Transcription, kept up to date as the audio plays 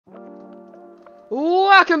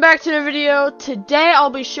Welcome back to the video. Today I'll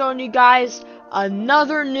be showing you guys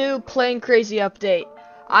another new Plane Crazy update.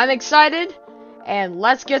 I'm excited, and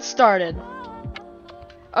let's get started.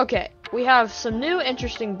 Okay, we have some new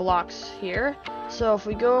interesting blocks here. So if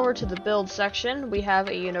we go over to the build section, we have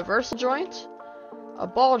a universal joint, a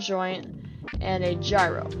ball joint, and a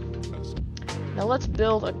gyro. Now let's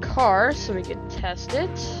build a car so we can test it.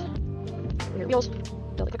 Wheels,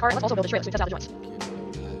 build a car, and let's also build a train so we can test out the joints.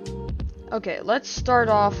 Okay, let's start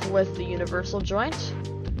off with the universal joint.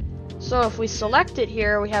 So if we select it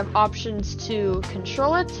here, we have options to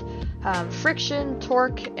control it, friction,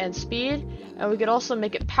 torque, and speed. And we could also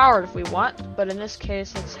make it powered if we want, but in this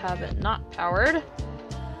case, let's have it not powered.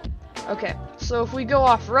 Okay, so if we go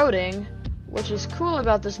off-roading, which is cool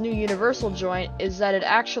about this new universal joint, is that it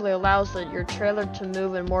actually allows your trailer to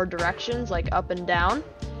move in more directions, like up and down.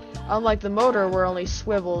 Unlike the motor, where it only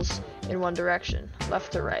swivels in one direction,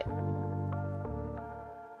 left to right.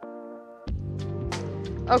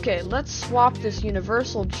 Okay, let's swap this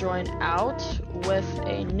universal joint out with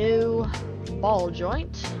a new ball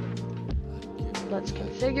joint. Let's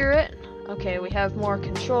configure it. Okay, we have more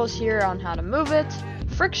controls here on how to move it.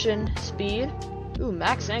 Friction, speed, ooh,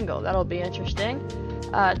 max angle, that'll be interesting.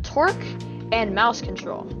 Torque, and mouse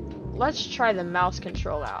control. Let's try the mouse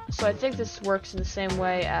control out. So I think this works in the same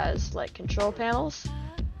way as like control panels.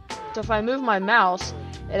 So if I move my mouse,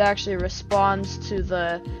 it actually responds to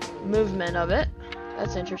the movement of it.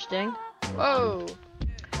 That's interesting. Whoa!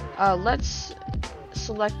 Let's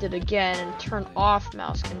select it again and turn off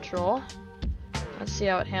mouse control. Let's see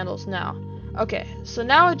how it handles now. Okay, so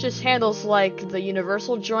now it just handles like the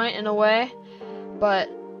universal joint in a way, but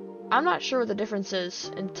I'm not sure what the difference is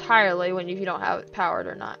entirely if you don't have it powered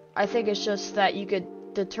or not. I think it's just that you could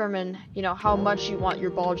determine, how much you want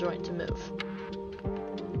your ball joint to move.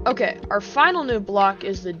 Okay, our final new block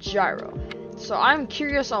is the gyro. So I'm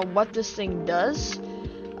curious on what this thing does.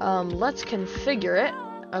 Let's configure it.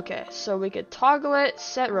 Okay, so we could toggle it,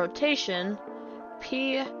 set rotation,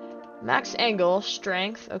 P, max angle,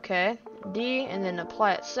 strength, okay, D, and then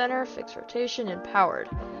apply it center, fix rotation, and powered.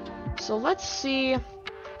 So let's see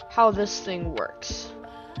how this thing works.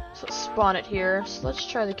 So let's spawn it here. So let's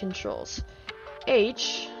try the controls.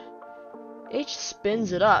 H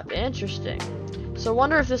spins it up. Interesting. So I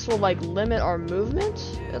wonder if this will limit our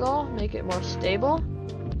movement at all, make it more stable.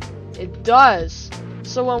 It does.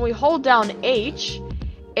 So when we hold down H,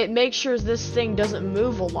 it makes sure this thing doesn't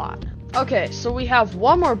move a lot. Okay, so we have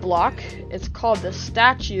one more block. It's called the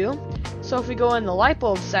statue. So if we go in the light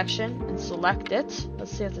bulb section and select it,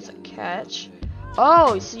 let's see if there's a catch.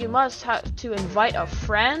 Oh, so you must have to invite a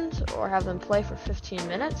friend or have them play for 15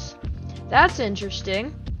 minutes. That's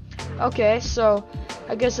interesting. Okay, so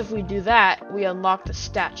I guess if we do that, we unlock the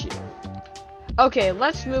statue. Okay,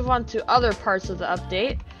 let's move on to other parts of the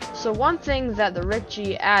update. So one thing that the Rick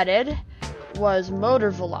G added was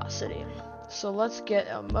motor velocity. So let's get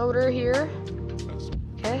a motor here.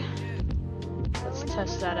 Okay, let's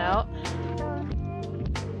test that out.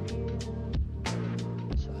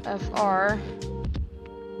 So FR.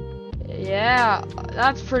 Yeah,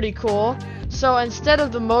 that's pretty cool. So instead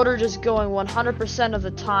of the motor just going 100% of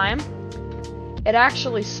the time, it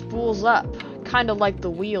actually spools up, kind of like the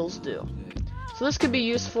wheels do. So this could be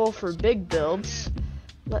useful for big builds.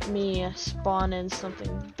 Let me spawn in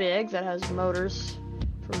something big that has motors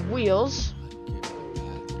for wheels.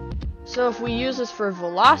 So if we use this for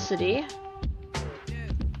velocity,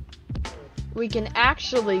 we can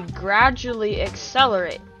actually gradually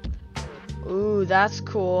accelerate. Ooh, that's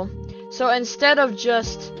cool. So instead of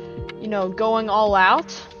just, going all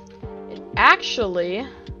out, it actually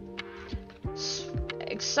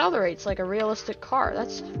accelerates like a realistic car.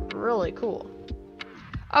 That's really cool.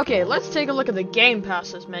 Okay, let's take a look at the game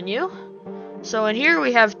passes menu. So in here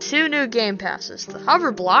we have two new game passes, the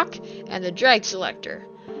hover block and the drag selector.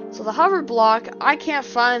 So the hover block, I can't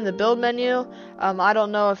find the build menu. I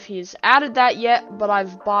don't know if he's added that yet, but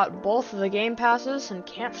I've bought both of the game passes and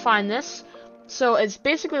can't find this. So it's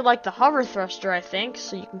basically like the hover thruster, I think,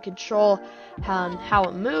 so you can control how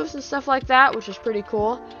it moves and stuff like that, which is pretty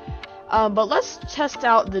cool. But let's test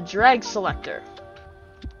out the drag selector.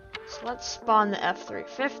 So let's spawn the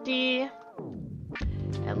F350,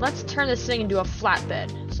 and let's turn this thing into a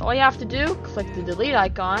flatbed. So all you have to do, click the delete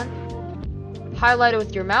icon, highlight it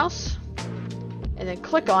with your mouse, and then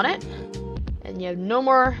click on it, and you have no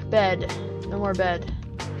more bed.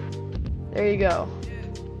 There you go.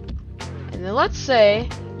 And then let's say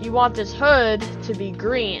you want this hood to be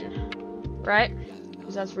green, right?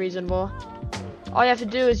 Because that's reasonable. All you have to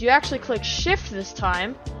do is you actually click shift this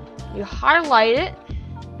time, you highlight it,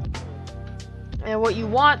 and what you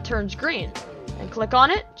want turns green. and click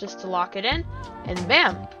on it just to lock it in, and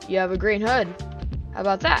bam, you have a green hood. How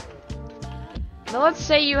about that? Now let's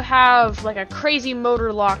say you have like a crazy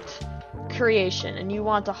motor locked creation and you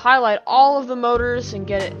want to highlight all of the motors and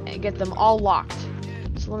get them all locked.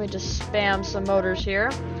 So let me just spam some motors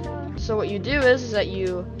here. So what you do is that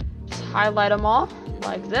you just highlight them all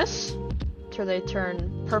like this till they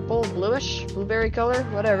turn purple, bluish, blueberry color,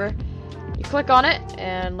 whatever. You click on it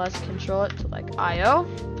and let's control it to like IO.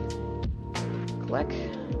 Click.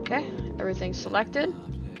 Okay, everything's selected.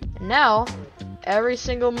 And now every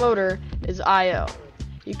single motor is IO.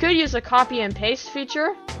 You could use a copy and paste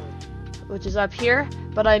feature, which is up here,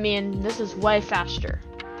 but I mean, this is way faster.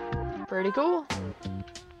 Pretty cool.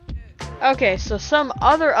 Okay, so some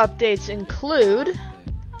other updates include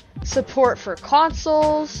support for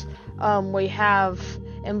consoles. We have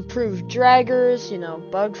improved draggers, you know,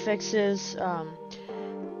 bug fixes,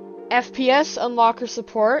 FPS unlocker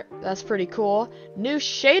support. That's pretty cool. New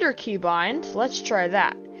shader keybind. Let's try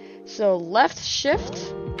that. So left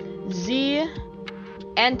shift, Z,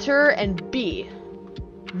 enter, and B.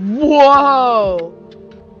 Whoa!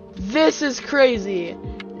 This is crazy.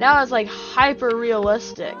 Now it's like hyper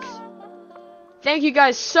realistic. Thank you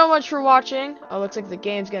guys so much for watching. Oh, looks like the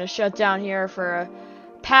game's gonna shut down here for a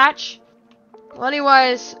patch. Well,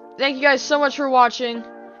 anyways, thank you guys so much for watching,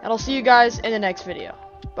 and I'll see you guys in the next video.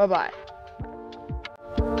 Bye-bye.